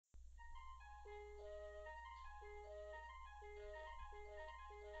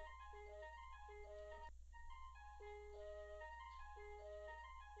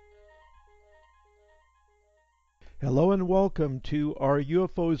Hello and welcome to Are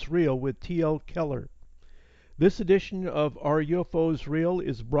UFOs Real with T.L. Keller. This edition of Are UFOs Real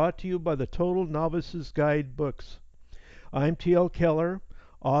is brought to you by the Total Novice's Guide books. I'm T.L. Keller,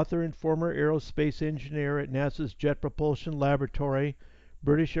 author and former aerospace engineer at NASA's Jet Propulsion Laboratory,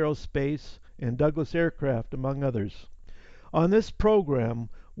 British Aerospace, and Douglas Aircraft, among others. On this program,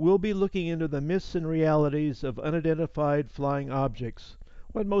 we'll be looking into the myths and realities of unidentified flying objects,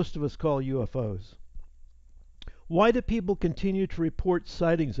 what most of us call UFOs. Why do people continue to report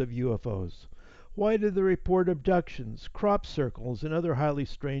sightings of UFOs? Why do they report abductions, crop circles, and other highly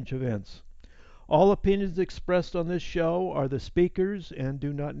strange events? All opinions expressed on this show are the speakers and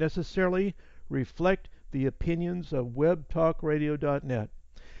do not necessarily reflect the opinions of webtalkradio.net.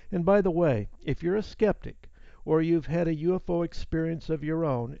 And by the way, if you're a skeptic or you've had a UFO experience of your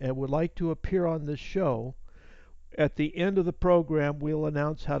own and would like to appear on this show, at the end of the program we'll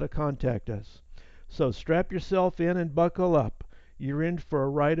announce how to contact us. So strap yourself in and buckle up. You're in for a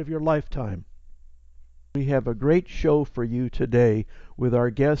ride of your lifetime. We have a great show for you today with our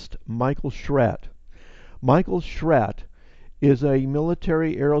guest, Michael Schratt. Michael Schratt is a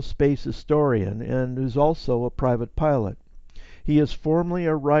military aerospace historian and is also a private pilot. He is formerly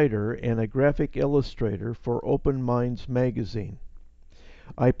a writer and a graphic illustrator for Open Minds magazine.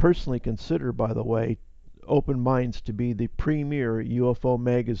 I personally consider, by the way, Open Minds to be the premier UFO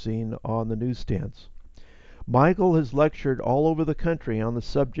magazine on the newsstands. Michael has lectured all over the country on the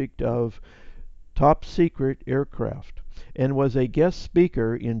subject of top secret aircraft and was a guest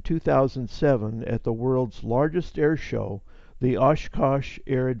speaker in 2007 at the world's largest air show, the Oshkosh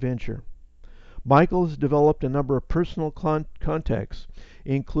AirVenture. Michael has developed a number of personal contacts,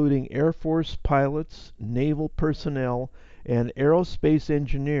 including Air Force pilots, naval personnel, and aerospace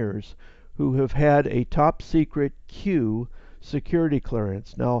engineers who have had a top secret Q security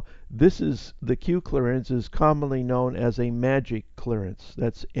clearance. Now, the Q clearance is commonly known as a Majic clearance.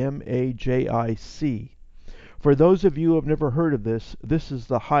 That's M-A-J-I-C. For those of you who have never heard of this, this is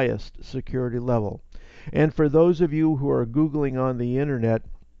the highest security level. And for those of you who are Googling on the internet,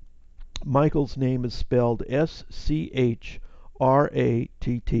 Michael's name is spelled S-C-H-R-A-T-T.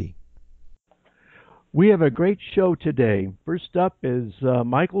 We have a great show today. First up is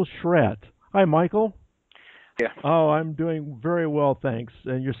Michael Schratt. Hi, Michael. Yeah. Oh, I'm doing very well, thanks.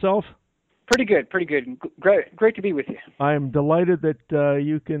 And yourself? Pretty good, pretty good. Great to be with you. I'm delighted that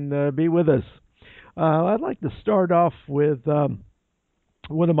you can be with us. I'd like to start off with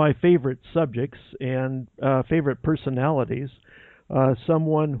one of my favorite subjects and favorite personalities,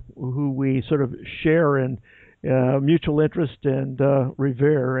 someone who we sort of share in mutual interest and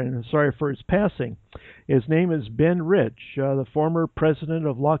revere, and sorry for his passing. His name is Ben Rich, the former president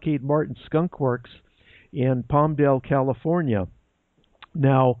of Lockheed-Martin Skunkworks in Palmdale, California.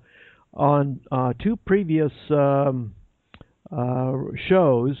 Now, on two previous shows,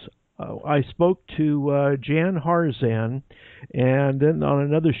 I spoke to Jan Harzan, and then on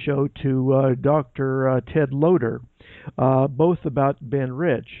another show to Dr. Ted Loder, both about Ben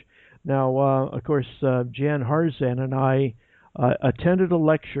Rich. Now, of course, Jan Harzan and I attended a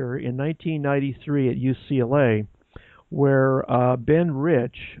lecture in 1993 at UCLA where Ben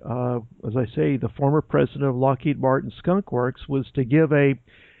Rich, as I say, the former president of Lockheed-Martin Skunkworks, was to give a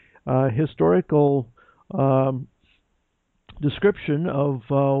historical description of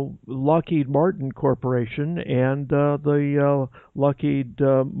Lockheed-Martin Corporation and the Lockheed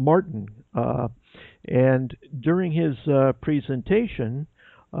Martin. And during his presentation,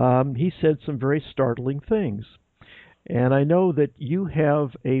 he said some very startling things. And I know that you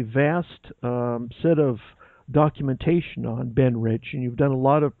have a vast set of documentation on Ben Rich, and you've done a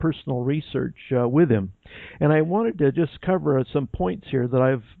lot of personal research with him. And I wanted to just cover some points here that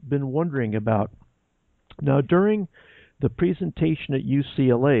I've been wondering about. Now, during the presentation at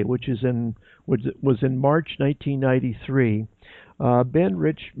UCLA, which was in March 1993, Ben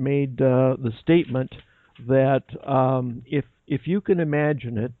Rich made the statement that if you can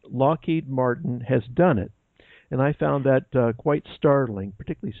imagine it, Lockheed Martin has done it. And I found that quite startling,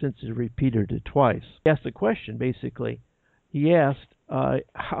 particularly since he repeated it twice. He asked a question, basically. He asked,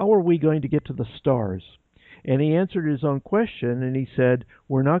 how are we going to get to the stars? And he answered his own question, and he said,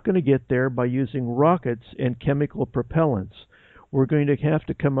 we're not going to get there by using rockets and chemical propellants. We're going to have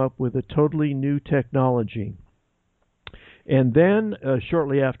to come up with a totally new technology. And then,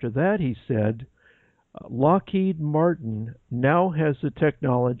 shortly after that, he said, Lockheed Martin now has the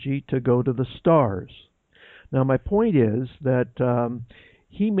technology to go to the stars. Now, my point is that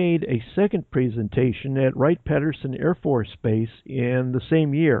he made a second presentation at Wright-Patterson Air Force Base in the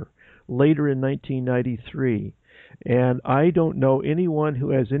same year, later in 1993. And I don't know anyone who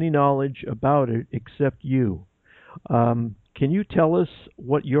has any knowledge about it except you. Can you tell us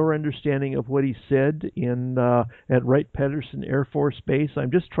what your understanding of what he said in at Wright-Patterson Air Force Base?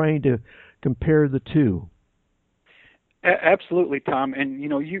 I'm just trying to compare the two. Absolutely, Tom. And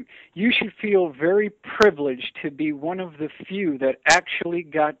you should feel very privileged to be one of the few that actually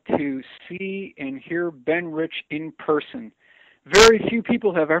got to see and hear Ben Rich in person. Very few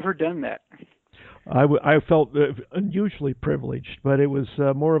people have ever done that. I felt unusually privileged, but it was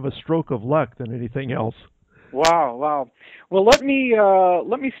more of a stroke of luck than anything else. Wow. Well, let me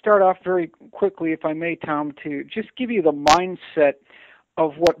start off very quickly, if I may, Tom, to just give you the mindset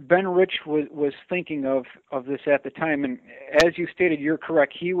of what Ben Rich was thinking of this at the time. And as you stated, you're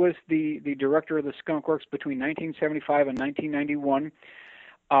correct. He was the director of the Skunkworks between 1975 and 1991.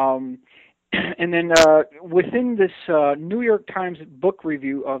 And then within this New York Times book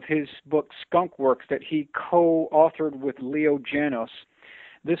review of his book Skunkworks that he co-authored with Leo Janos,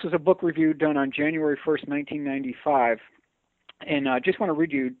 this was a book review done on January 1st, 1995. And I just want to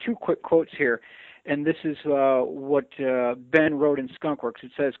read you two quick quotes here. And this is what Ben wrote in Skunkworks.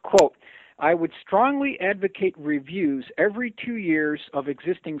 It says, quote, "I would strongly advocate reviews every 2 years of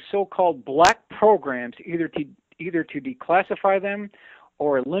existing so-called black programs, either to declassify them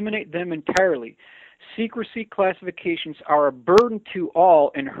or eliminate them entirely. Secrecy classifications are a burden to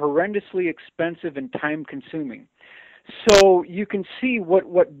all and horrendously expensive and time-consuming." So you can see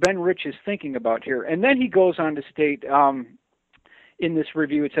what Ben Rich is thinking about here. And then he goes on to state, in this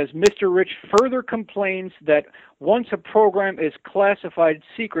review, it says, "Mr. Rich further complains that once a program is classified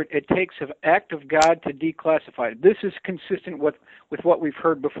secret, it takes an act of God to declassify it." This is consistent with what we've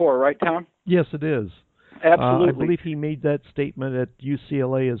heard before, right, Tom? Yes, it is. Absolutely. I believe he made that statement at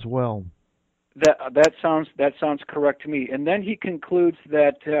UCLA as well. That sounds correct to me. And then he concludes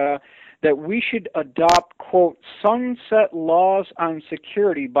that we should adopt, quote, "sunset laws on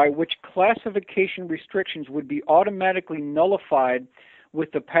security by which classification restrictions would be automatically nullified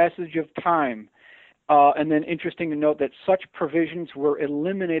with the passage of time." And then interesting to note that such provisions were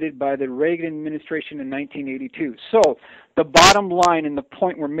eliminated by the Reagan administration in 1982. So the bottom line and the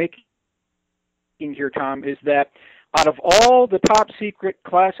point we're making here, Tom, is that out of all the top secret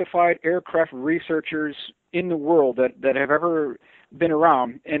classified aircraft researchers in the world that have ever been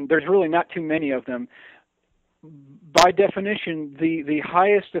around, and there's really not too many of them, by definition, the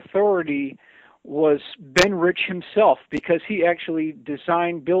highest authority was Ben Rich himself, because he actually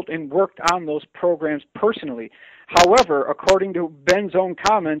designed, built, and worked on those programs personally. However, according to Ben's own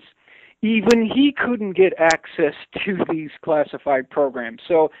comments, even he couldn't get access to these classified programs.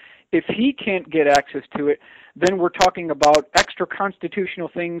 So if he can't get access to it, then we're talking about extra constitutional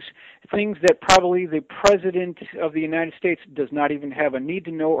things that probably the President of the United States does not even have a need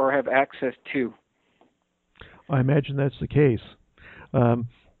to know or have access to. I imagine that's the case. When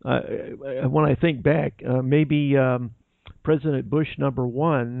I think back, maybe President Bush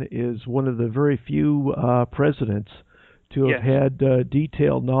 #1 is one of the very few presidents to have had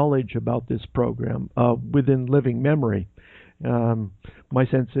detailed knowledge about this program within living memory. My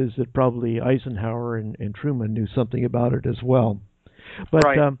sense is that probably Eisenhower and Truman knew something about it as well. But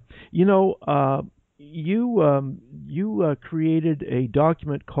right. You created a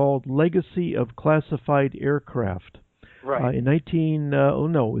document called "Legacy of Classified Aircraft." Right. It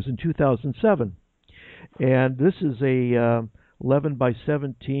was in 2007, and this is a 11 by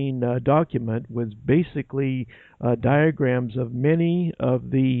 17 document with basically diagrams of many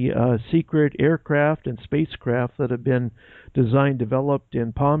of the secret aircraft and spacecraft that have been designed, developed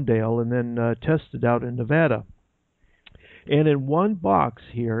in Palmdale, and then tested out in Nevada. And in one box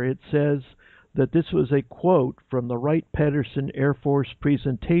here, it says that this was a quote from the Wright-Patterson Air Force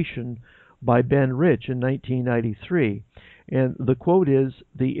presentation by Ben Rich in 1993. And the quote is,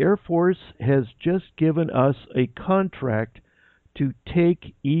 "The Air Force has just given us a contract to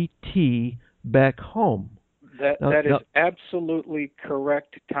take ET back home." That is absolutely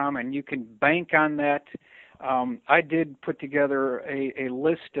correct, Tom, and you can bank on that. I did put together a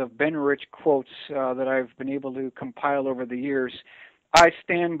list of Ben Rich quotes that I've been able to compile over the years. I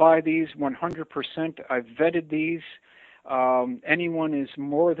stand by these 100%. I've vetted these. Anyone is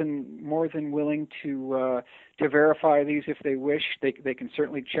more than willing to verify these if they wish. They can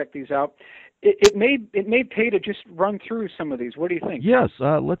certainly check these out. It may pay to just run through some of these. What do you think? Yes,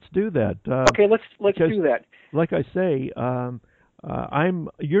 let's do that. Okay, let's do that. Like I say,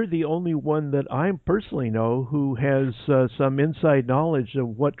 you're the only one that I personally know who has some inside knowledge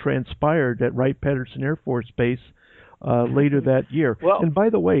of what transpired at Wright-Patterson Air Force Base later that year. Well, and by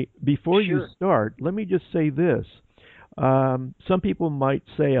the way, before sure. you start, let me just say this. Some people might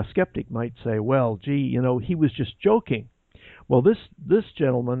say, a skeptic might say, well, gee, he was just joking. Well, this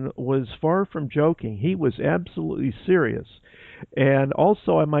gentleman was far from joking. He was absolutely serious. And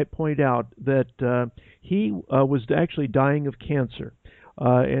also, I might point out that he was actually dying of cancer.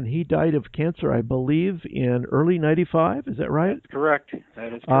 And he died of cancer, I believe, in early '95. Is that right? That's correct.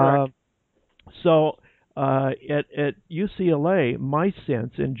 That is correct. So at UCLA, my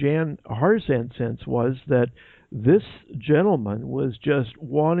sense and Jan Harzan's sense was that this gentleman was just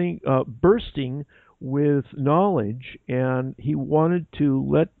bursting with knowledge, and he wanted to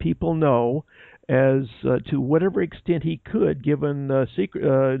let people know as to whatever extent he could, given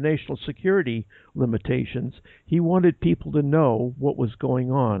national security limitations. He wanted people to know what was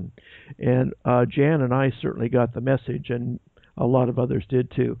going on. And Jan and I certainly got the message, and a lot of others did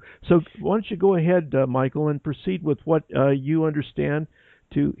too. So why don't you go ahead, Michael, and proceed with what you understand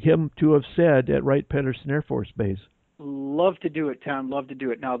to him to have said at Wright-Patterson Air Force Base. Love to do it, Tom. Love to do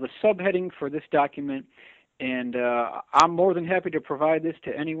it. Now, the subheading for this document, and I'm more than happy to provide this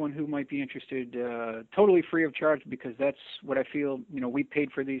to anyone who might be interested, totally free of charge, because that's what I feel. We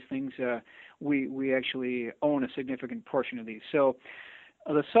paid for these things. We actually own a significant portion of these. So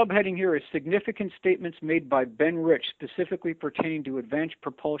the subheading here is significant statements made by Ben Rich, specifically pertaining to advanced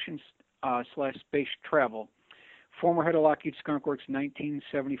propulsion / space travel. Former head of Lockheed Skunkworks,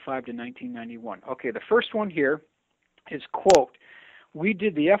 1975 to 1991. Okay, the first one here is, quote, "We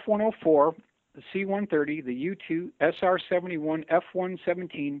did the F-104, the C-130, the U-2, SR-71,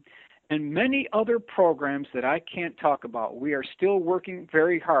 F-117, and many other programs that I can't talk about. We are still working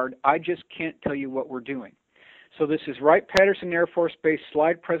very hard. I just can't tell you what we're doing." So this is Wright-Patterson Air Force Base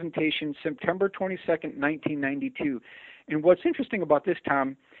slide presentation, September 22nd, 1992. And what's interesting about this,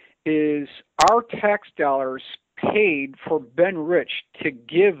 Tom, is our tax dollars paid for Ben Rich to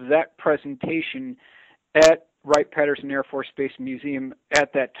give that presentation at Wright-Patterson Air Force Base Museum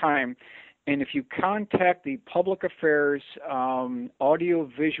at that time. And if you contact the Public Affairs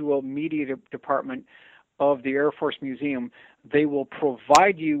Audio-Visual Media Department of the Air Force Museum, they will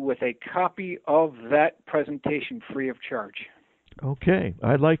provide you with a copy of that presentation free of charge. Okay.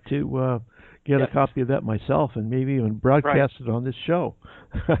 I'd like to get a copy of that myself and maybe even broadcast it on this show.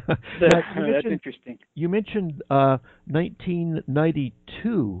 That's interesting. You mentioned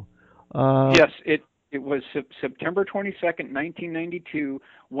 1992. Yes, it was September 22nd, 1992,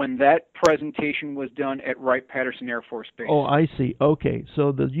 when that presentation was done at Wright-Patterson Air Force Base. Oh, I see. Okay,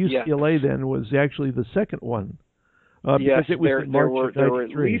 so the UCLA then was actually the second one. Yes, it was there were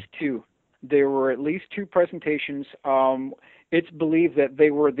at least two. There were at least two presentations. It's believed that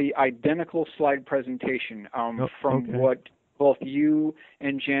they were the identical slide presentation from what both you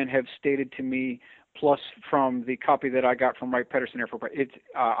and Jan have stated to me, plus from the copy that I got from Wright-Patterson Air Force.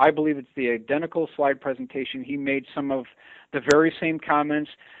 I believe it's the identical slide presentation. He made some of the very same comments.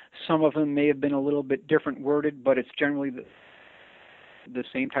 Some of them may have been a little bit different worded, but it's generally the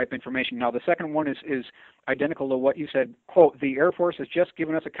same type of information. Now, the second one is identical to what you said. Quote, "The Air Force has just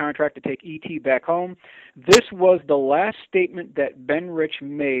given us a contract to take ET back home." This was the last statement that Ben Rich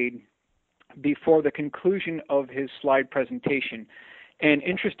made before the conclusion of his slide presentation. And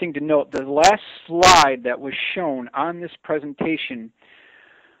interesting to note, the last slide that was shown on this presentation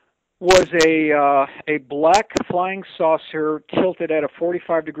was a black flying saucer tilted at a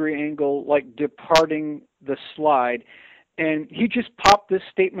 45-degree angle, like departing the slide. And he just popped this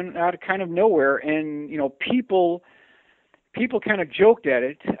statement out of kind of nowhere, and people kind of joked at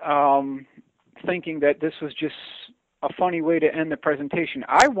it, thinking that this was just a funny way to end the presentation.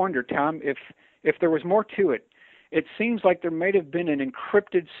 I wonder, Tom, if there was more to it. It seems like there might have been an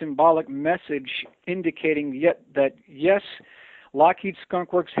encrypted symbolic message indicating that yes, Lockheed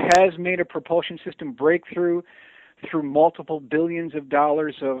Skunkworks has made a propulsion system breakthrough through multiple billions of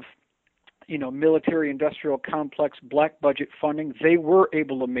dollars of military industrial complex black budget funding. They were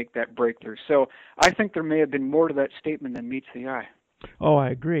able to make that breakthrough. So I think there may have been more to that statement than meets the eye. Oh, I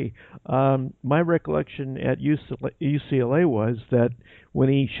agree. My recollection at UCLA was that when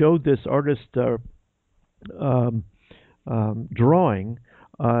he showed this artist drawing,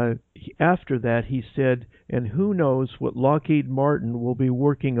 after that he said, "And who knows what Lockheed-Martin will be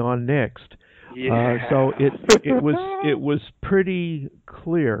working on next." Yeah. So it was pretty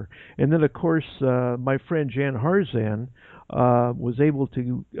clear. And then, of course, my friend Jan Harzan was able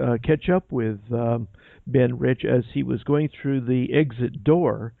to catch up with Ben Rich as he was going through the exit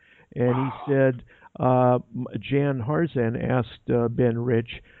door, and he said, Jan Harzan asked Ben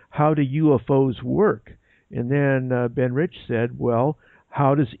Rich, "How do UFOs work?" And then Ben Rich said, "Well,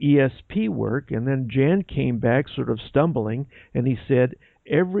 how does ESP work?" And then Jan came back sort of stumbling, and he said,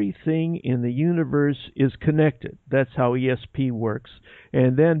 "Everything in the universe is connected. That's how ESP works."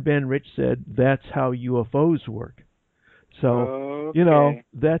 And then Ben Rich said, "That's how UFOs work." So, Okay.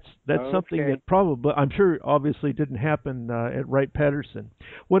 that's something that probably, I'm sure, obviously didn't happen at Wright-Patterson.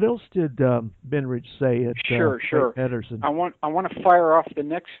 What else did Ben Rich say at Sure. Wright-Patterson? I want to fire off the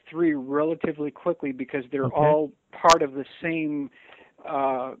next three relatively quickly because they're all part of the same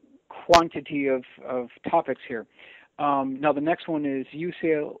quantity of topics here. Now the next one is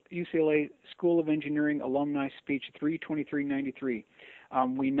UCLA School of Engineering Alumni Speech 32393.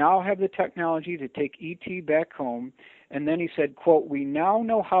 We now have the technology to take ET back home. And then he said, quote, we now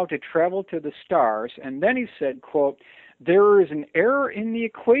know how to travel to the stars. And then he said, quote, there is an error in the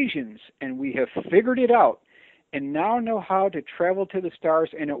equations, and we have figured it out, and now know how to travel to the stars,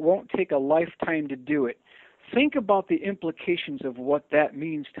 and it won't take a lifetime to do it. Think about the implications of what that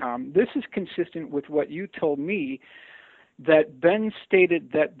means, Tom. This is consistent with what you told me, that Ben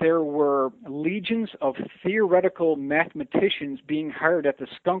stated that there were legions of theoretical mathematicians being hired at the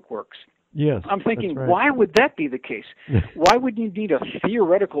Skunkworks. Yes, I'm thinking, right. Why would that be the case? Why would you need a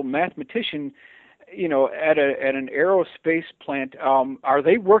theoretical mathematician, at an aerospace plant? Are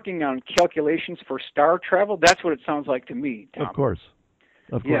they working on calculations for star travel? That's what it sounds like to me, Tom. Of course.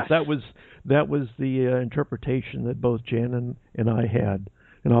 Yes. That was the interpretation that both Jan and I had,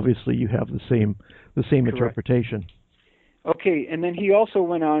 and obviously you have the same Correct. interpretation. Okay, and then he also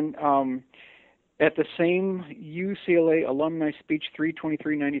went on at the same UCLA Alumni Speech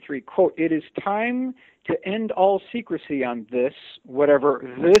 32393, quote, it is time to end all secrecy on this, whatever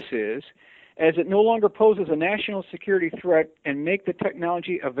this is, as it no longer poses a national security threat, and make the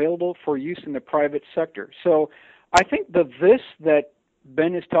technology available for use in the private sector. So I think this that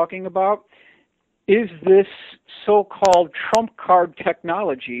Ben is talking about is this so-called trump card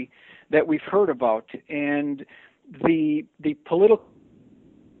technology that we've heard about, and the political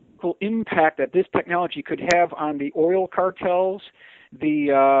impact that this technology could have on the oil cartels,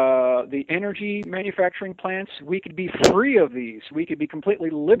 the energy manufacturing plants. We could be free of these. We could be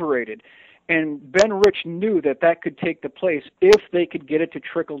completely liberated. And Ben Rich knew that could take the place if they could get it to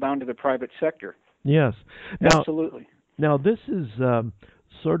trickle down to the private sector. Yes. Now, absolutely. Now this is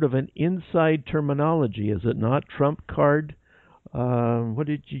sort of an inside terminology, is it not? Trump card. What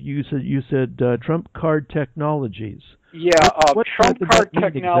did you said? You said trump card technologies. Yeah, what trump card exactly?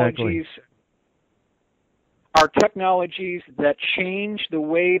 technologies are technologies that change the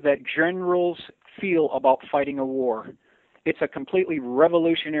way that generals feel about fighting a war. It's a completely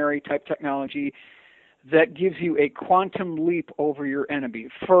revolutionary type technology that gives you a quantum leap over your enemy.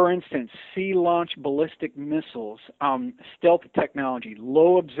 For instance, sea-launched ballistic missiles, stealth technology,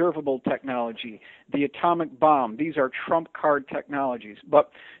 low observable technology, the atomic bomb. These are trump card technologies. But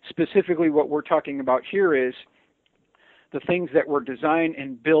specifically what we're talking about here is the things that were designed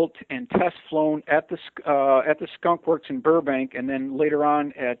and built and test flown at the Skunkworks in Burbank, and then later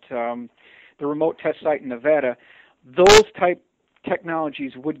on at the remote test site in Nevada. Those type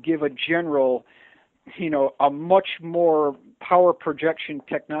technologies would give a general, a much more power projection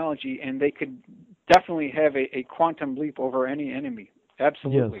technology, and they could definitely have a quantum leap over any enemy.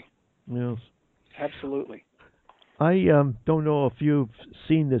 Absolutely. Yes. Absolutely. I don't know if you've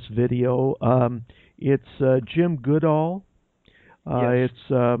seen this video. It's Jim Goodall. Yes.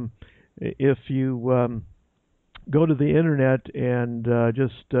 It's if you go to the internet and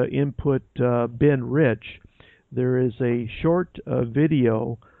just input Ben Rich, there is a short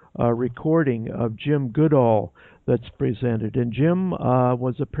video recording of Jim Goodall that's presented. And Jim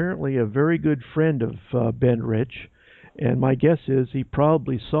was apparently a very good friend of Ben Rich, and my guess is he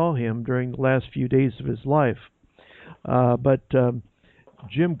probably saw him during the last few days of his life. But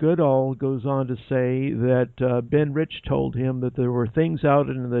Jim Goodall goes on to say that Ben Rich told him that there were things out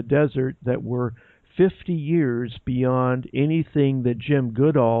in the desert that were 50 years beyond anything that Jim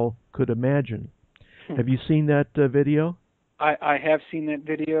Goodall could imagine. Have you seen that video? I have seen that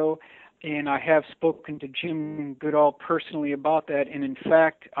video, and I have spoken to Jim Goodall personally about that. And in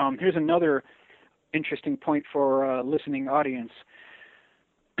fact, here's another interesting point for a listening audience,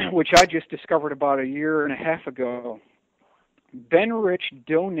 which I just discovered about a year and a half ago. Ben Rich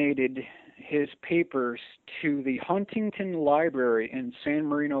donated his papers to the Huntington Library in San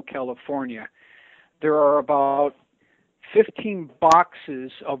Marino, California. There are about 15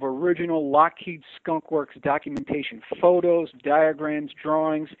 boxes of original Lockheed Skunkworks documentation, photos, diagrams,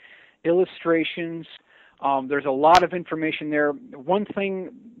 drawings, illustrations. There's a lot of information there. One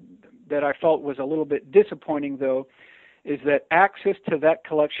thing that I felt was a little bit disappointing, though, is that access to that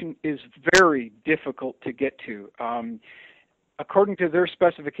collection is very difficult to get to. According to their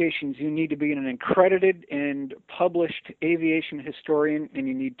specifications, you need to be an accredited and published aviation historian, and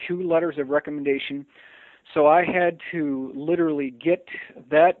you need 2 letters of recommendation. So I had to literally get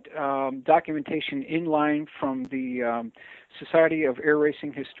that documentation in line from the Society of Air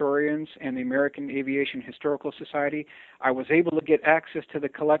Racing Historians and the American Aviation Historical Society. I was able to get access to the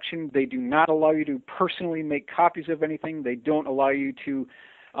collection. They do not allow you to personally make copies of anything. They don't allow you to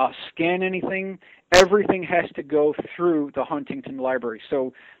scan anything. Everything has to go through the Huntington Library.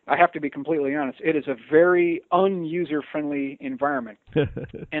 So I have to be completely honest. It is a very un-user-friendly environment,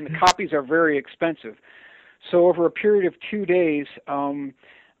 and the copies are very expensive. So over a period of 2 days,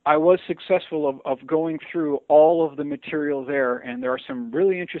 I was successful of going through all of the material there, and there are some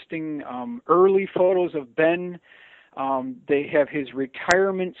really interesting early photos of Ben. They have his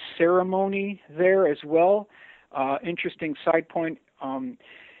retirement ceremony there as well. Interesting side point.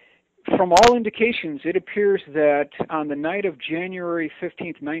 From all indications, it appears that on the night of January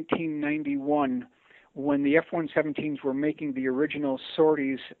 15th, 1991, when the F-117s were making the original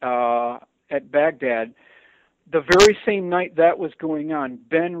sorties at Baghdad, the very same night that was going on,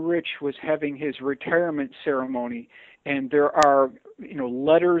 Ben Rich was having his retirement ceremony, and there are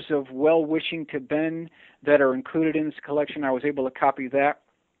letters of well-wishing to Ben that are included in this collection. I was able to copy that,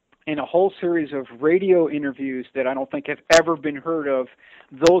 and a whole series of radio interviews that I don't think have ever been heard of.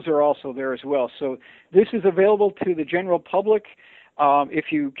 Those are also there as well. So this is available to the general public. If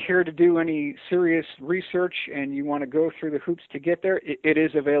you care to do any serious research and you want to go through the hoops to get there, it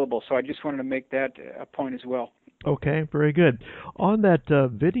is available. So I just wanted to make that a point as well. Okay, very good. On that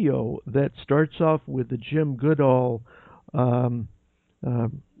video that starts off with the Jim Goodall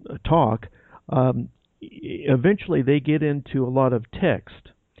talk, eventually they get into a lot of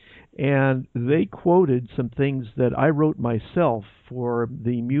text. And they quoted some things that I wrote myself for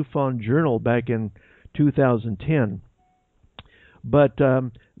the MUFON Journal back in 2010. But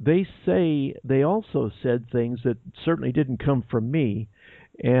they also said things that certainly didn't come from me.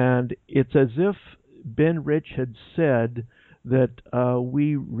 And it's as if Ben Rich had said that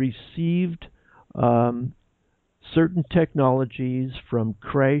we received certain technologies from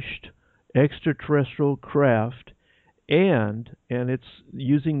crashed extraterrestrial craft, and it's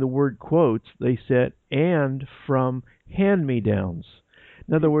using the word quotes, they said, and from hand-me-downs.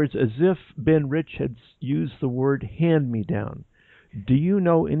 In other words, as if Ben Rich had used the word hand-me-down. Do you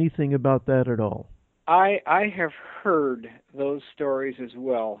know anything about that at all? I have heard those stories as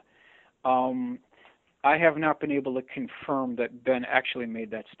well. I have not been able to confirm that Ben actually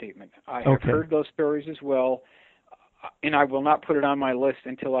made that statement. I have heard those stories as well, and I will not put it on my list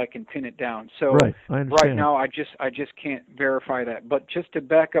until I can pin it down. So right now, I just can't verify that. But just to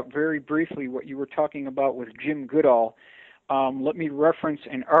back up very briefly what you were talking about with Jim Goodall, let me reference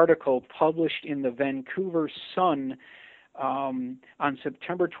an article published in the Vancouver Sun on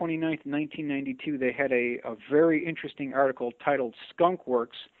September 29th, 1992. They had a very interesting article titled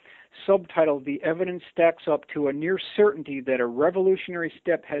Skunkworks, subtitled "The Evidence Stacks Up to a Near Certainty That a Revolutionary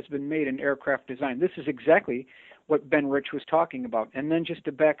Step Has Been Made in Aircraft Design." This is exactly what Ben Rich was talking about. And then just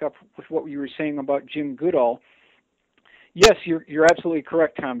to back up with what you were saying about Jim Goodall, yes, you're absolutely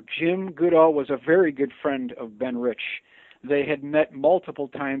correct, Tom. Jim Goodall was a very good friend of Ben Rich. They had met multiple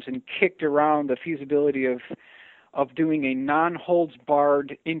times and kicked around the feasibility of doing a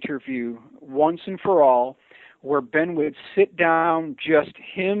non-holds-barred interview once and for all, where Ben would sit down, just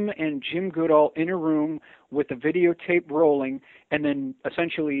him and Jim Goodall in a room with the videotape rolling, and then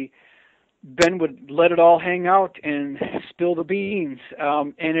essentially Ben would let it all hang out and spill the beans.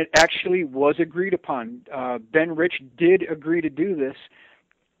 And it actually was agreed upon. Ben Rich did agree to do this,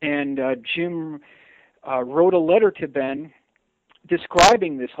 and Jim wrote a letter to Ben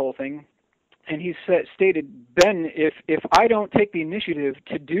describing this whole thing, and he stated, "Ben, if I don't take the initiative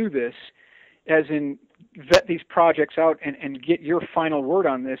to do this, as in vet these projects out and get your final word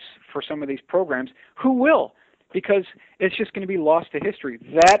on this for some of these programs, who will? Because it's just going to be lost to history."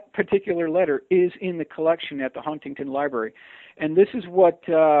 That particular letter is in the collection at the Huntington Library, and this is what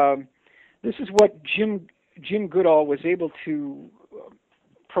Jim Goodall was able to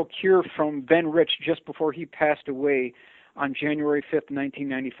procure from Ben Rich just before he passed away on January 5th,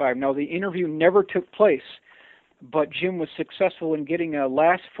 1995. Now, the interview never took place, but Jim was successful in getting a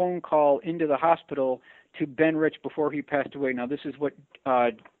last phone call into the hospital to Ben Rich before he passed away. Now, this is what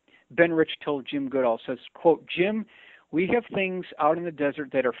Ben Rich told Jim Goodall. Says, quote, "Jim, we have things out in the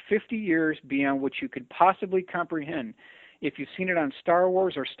desert that are 50 years beyond what you could possibly comprehend. If you've seen it on Star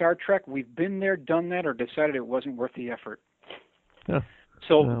Wars or Star Trek, we've been there, done that, or decided it wasn't worth the effort." Yeah.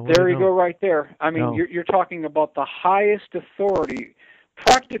 So there you go right there. I mean, you're talking about the highest authority,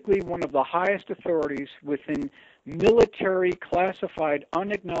 practically one of the highest authorities within military classified,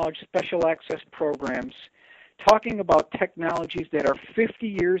 unacknowledged special access programs, talking about technologies that are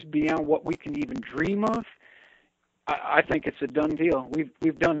 50 years beyond what we can even dream of, I think it's a done deal.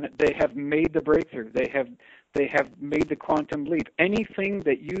 We've done it. They have made the breakthrough. They have made the quantum leap. Anything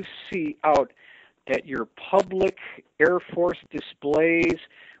that you see out at your public Air Force displays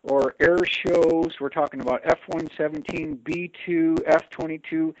or air shows, we're talking about F-117, B-2,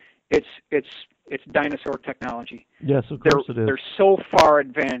 F-22. It's dinosaur technology. Yes, of course it is. They're so far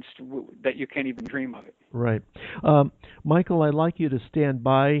advanced that you can't even dream of it. Right. Michael, I'd like you to stand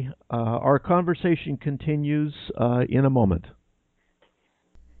by. Our conversation continues in a moment.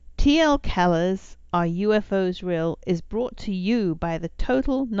 T.L. Keller's Are UFOs Real? Is brought to you by the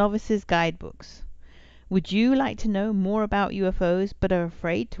Total Novices Guidebooks. Would you like to know more about UFOs but are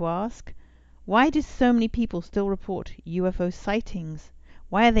afraid to ask? Why do so many people still report UFO sightings?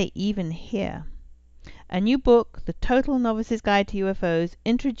 Why are they even here? A new book, The Total Novice's Guide to UFOs,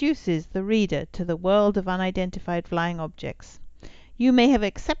 introduces the reader to the world of unidentified flying objects. You may have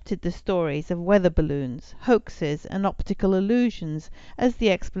accepted the stories of weather balloons, hoaxes, and optical illusions as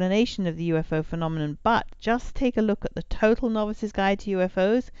the explanation of the UFO phenomenon, but just take a look at The Total Novice's Guide to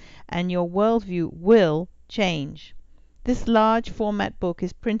UFOs and your worldview will change. This large format book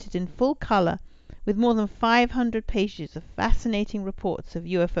is printed in full color with more than 500 pages of fascinating reports of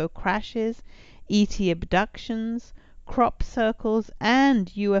UFO crashes, ET abductions, crop circles,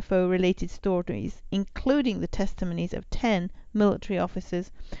 and UFO-related stories, including the testimonies of 10 military officers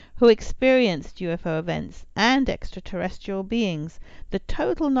who experienced UFO events and extraterrestrial beings. The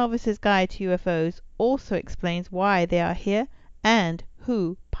Total Novice's Guide to UFOs also explains why they are here and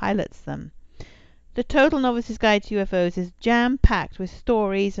who pilots them. The Total Novice's Guide to UFOs is jam-packed with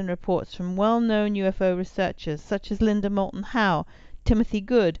stories and reports from well-known UFO researchers such as Linda Moulton Howe, Timothy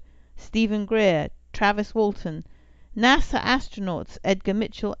Good, Stephen Greer, Travis Walton, NASA astronauts Edgar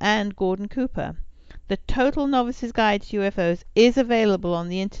Mitchell and Gordon Cooper. The Total Novice's Guide to UFOs is available on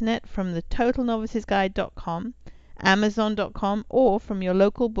the internet from thetotalnovicesguide.com, amazon.com, or from your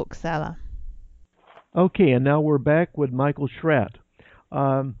local bookseller. Okay, and now we're back with Michael Schratt.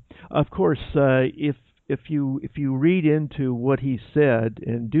 Of course, if you read into what he said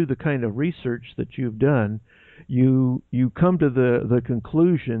and do the kind of research that you've done, you come to the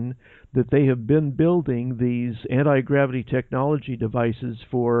conclusion that they have been building these anti-gravity technology devices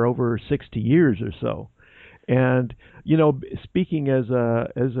for over 60 years or so. And speaking as an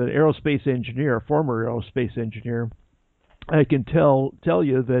aerospace engineer, a former aerospace engineer, I can tell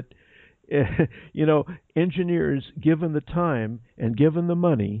you that engineers, given the time and given the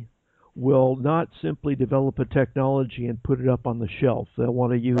money, will not simply develop a technology and put it up on the shelf. They'll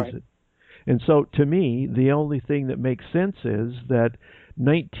want to use it. And so, to me, the only thing that makes sense is that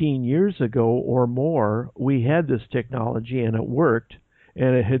 19 years ago or more, we had this technology and it worked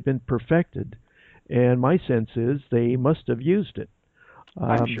and it had been perfected. And my sense is they must have used it.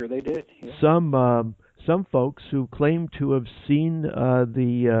 I'm sure they did. Yeah. Some folks who claim to have seen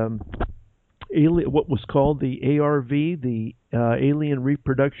what was called the ARV, the Alien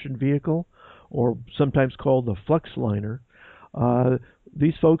Reproduction Vehicle, or sometimes called the Flux Liner.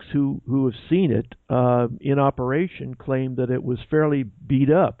 These folks who have seen it in operation claim that it was fairly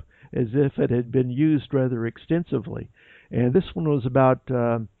beat up, as if it had been used rather extensively. And this one was about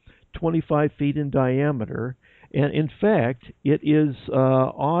 25 feet in diameter. And in fact, it is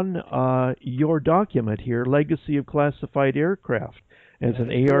on your document here, Legacy of Classified Aircraft, as an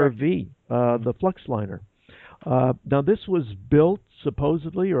ARV, the Flux Liner. Now, this was built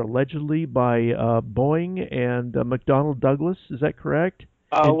supposedly or allegedly by Boeing and McDonnell Douglas. Is that correct?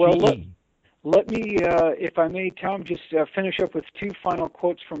 Well, let me, if I may, Tom, just finish up with two final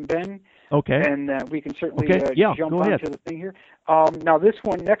quotes from Ben. Okay. And we can certainly jump onto the thing here. Now,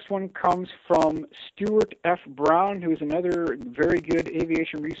 next one comes from Stuart F. Brown, who is another very good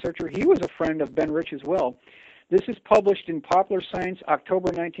aviation researcher. He was a friend of Ben Rich as well. This is published in Popular Science,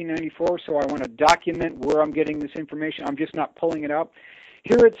 October 1994, so I want to document where I'm getting this information. I'm just not pulling it out.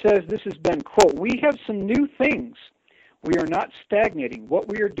 Here it says, this has been, quote, "We have some new things. We are not stagnating. What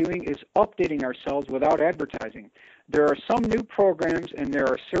we are doing is updating ourselves without advertising. There are some new programs, and there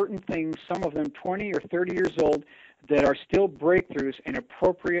are certain things, some of them 20 or 30 years old, that are still breakthroughs and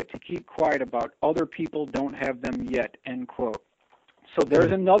appropriate to keep quiet about. Other people don't have them yet," end quote. So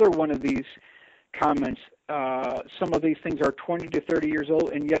there's another one of these comments. Some of these things are 20 to 30 years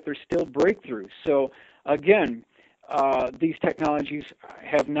old, and yet they're still breakthroughs. So again, these technologies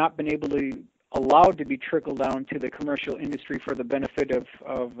have not been allowed to be trickled down to the commercial industry for the benefit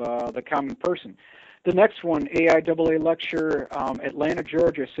of the common person. The next one, AIAA lecture, Atlanta,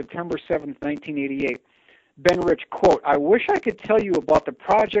 Georgia, September 7th, 1988. Ben Rich, quote, "I wish I could tell you about the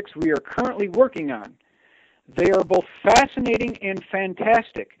projects we are currently working on. They are both fascinating and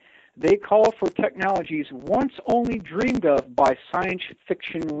fantastic. They call for technologies once only dreamed of by science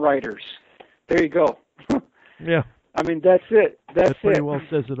fiction writers. There you go. Yeah. I mean, that's it. That's That pretty it. well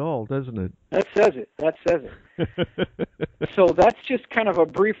says it all, doesn't it? That says it. That says it. So that's just kind of a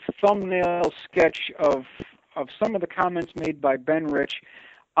brief thumbnail sketch of some of the comments made by Ben Rich.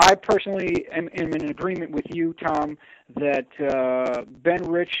 I personally am in agreement with you, Tom, that Ben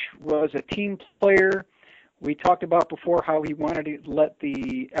Rich was a team player. We talked about before how he wanted to let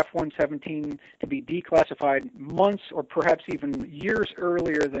the F-117 to be declassified months or perhaps even years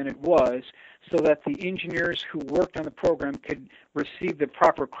earlier than it was, so that the engineers who worked on the program could receive the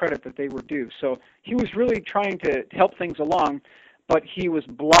proper credit that they were due. So he was really trying to help things along, but he was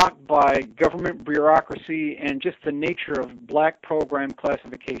blocked by government bureaucracy and just the nature of black program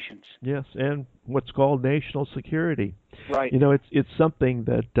classifications. Yes, and what's called national security. Right. You know, it's something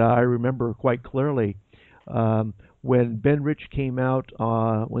that I remember quite clearly. When Ben Rich came out,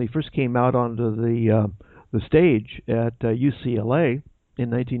 when he first came out onto the stage at UCLA in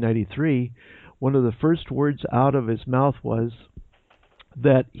 1993, one of the first words out of his mouth was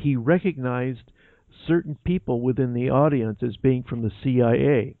that he recognized certain people within the audience as being from the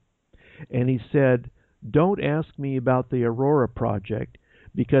CIA. And he said, "Don't ask me about the Aurora project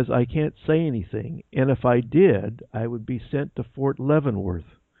because I can't say anything. And if I did, I would be sent to Fort Leavenworth."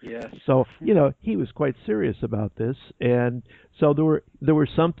 Yes. So, you know, he was quite serious about this, and so there were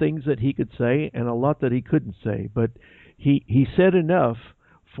some things that he could say and a lot that he couldn't say, but he said enough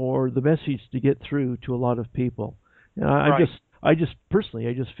for the message to get through to a lot of people. And I just personally,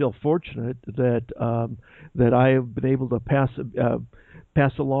 I just feel fortunate that that I have been able to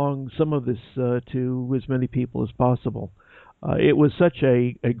pass along some of this to as many people as possible. It was such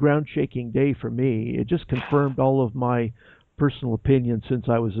a ground-shaking day for me. It just confirmed all of my personal opinion since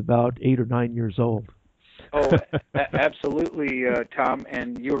I was about 8 or 9 years old. Oh, absolutely, Tom.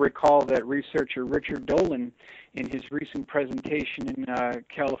 And you'll recall that researcher Richard Dolan, in his recent presentation in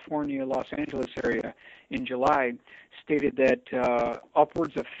California, Los Angeles area in July, stated that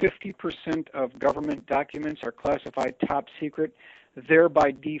upwards of 50% of government documents are classified top secret.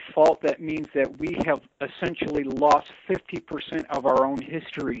 Thereby default, that means that we have essentially lost 50% of our own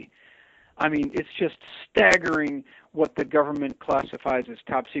history. I mean, it's just staggering what the government classifies as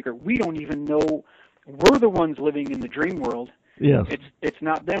top secret. We don't even know. We're the ones living in the dream world. Yes. It's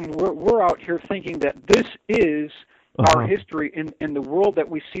not them. We're out here thinking that this is our history, and the world that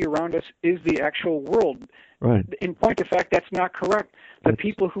we see around us is the actual world. Right. In point of fact, that's not correct. The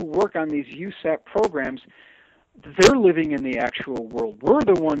people who work on these USAP programs, they're living in the actual world. We're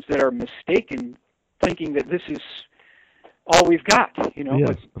the ones that are mistaken, thinking that this is all we've got, you know.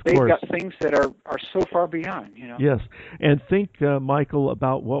 Yes, but they've got things that are so far beyond, you know. Yes, and think, Michael,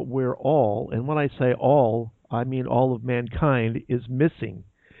 about what we're all, and when I say all, I mean all of mankind, is missing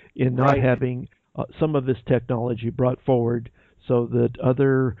in not having some of this technology brought forward so that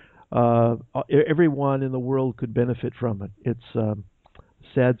everyone in the world could benefit from it. It's a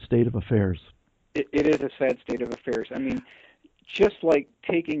sad state of affairs. It is a sad state of affairs. I mean, just like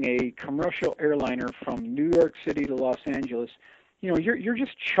taking a commercial airliner from New York City to Los Angeles, you know, you're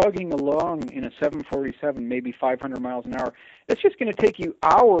just chugging along in a 747, maybe 500 miles an hour. It's just going to take you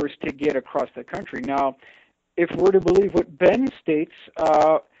hours to get across the country. Now, if we're to believe what Ben states,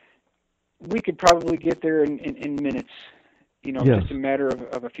 we could probably get there in minutes, you know, just a matter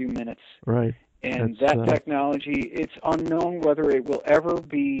of a few minutes. Right. And that technology, it's unknown whether it will ever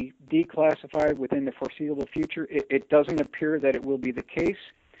be declassified within the foreseeable future. It doesn't appear that it will be the case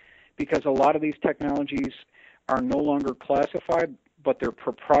because a lot of these technologies are no longer classified, but they're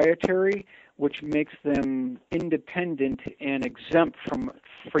proprietary, which makes them independent and exempt from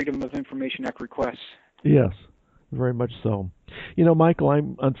Freedom of Information Act requests. Yes, very much so. You know, Michael,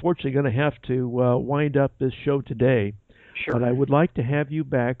 I'm unfortunately going to have to wind up this show today. Sure. But I would like to have you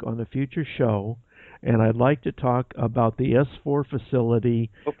back on a future show, and I'd like to talk about the S4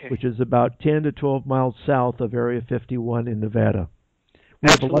 facility, which is about 10 to 12 miles south of Area 51 in Nevada. We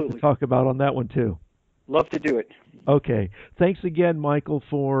have a lot to talk about on that one, too. Love to do it. Okay. Thanks again, Michael,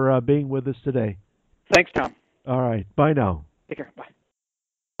 for being with us today. Thanks, Tom. All right. Bye now. Take care. Bye.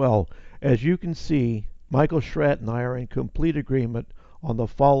 Well, as you can see, Michael Schratt and I are in complete agreement on the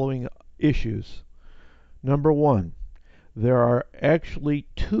following issues. Number one, there are actually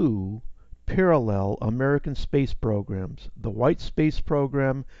two parallel American space programs, the White Space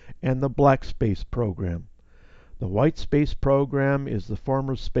Program and the Black Space Program. The White Space Program is the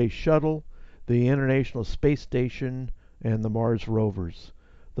former Space Shuttle, the International Space Station, and the Mars rovers.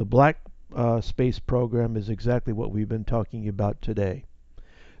 The Black Space Program is exactly what we've been talking about today.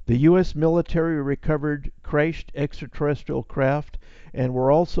 The U.S. military recovered crashed extraterrestrial craft and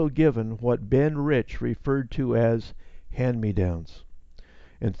were also given what Ben Rich referred to as hand-me-downs.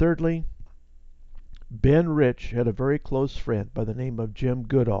 And thirdly, Ben Rich had a very close friend by the name of Jim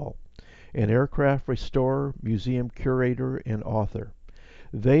Goodall, an aircraft restorer, museum curator, and author.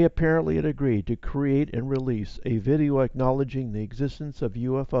 They apparently had agreed to create and release a video acknowledging the existence of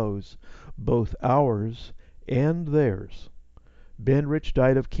UFOs, both ours and theirs. Ben Rich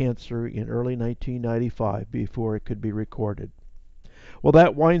died of cancer in early 1995 before it could be recorded. Well,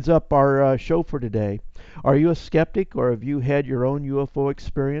 that winds up our show for today. Are you a skeptic or have you had your own UFO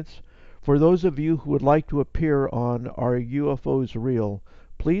experience? For those of you who would like to appear on Are UFOs Real,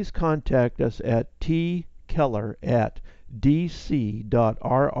 please contact us at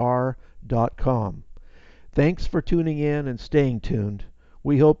tkeller@dc.rr.com. Thanks for tuning in and staying tuned.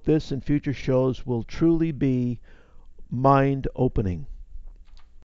 We hope this and future shows will truly be mind-opening.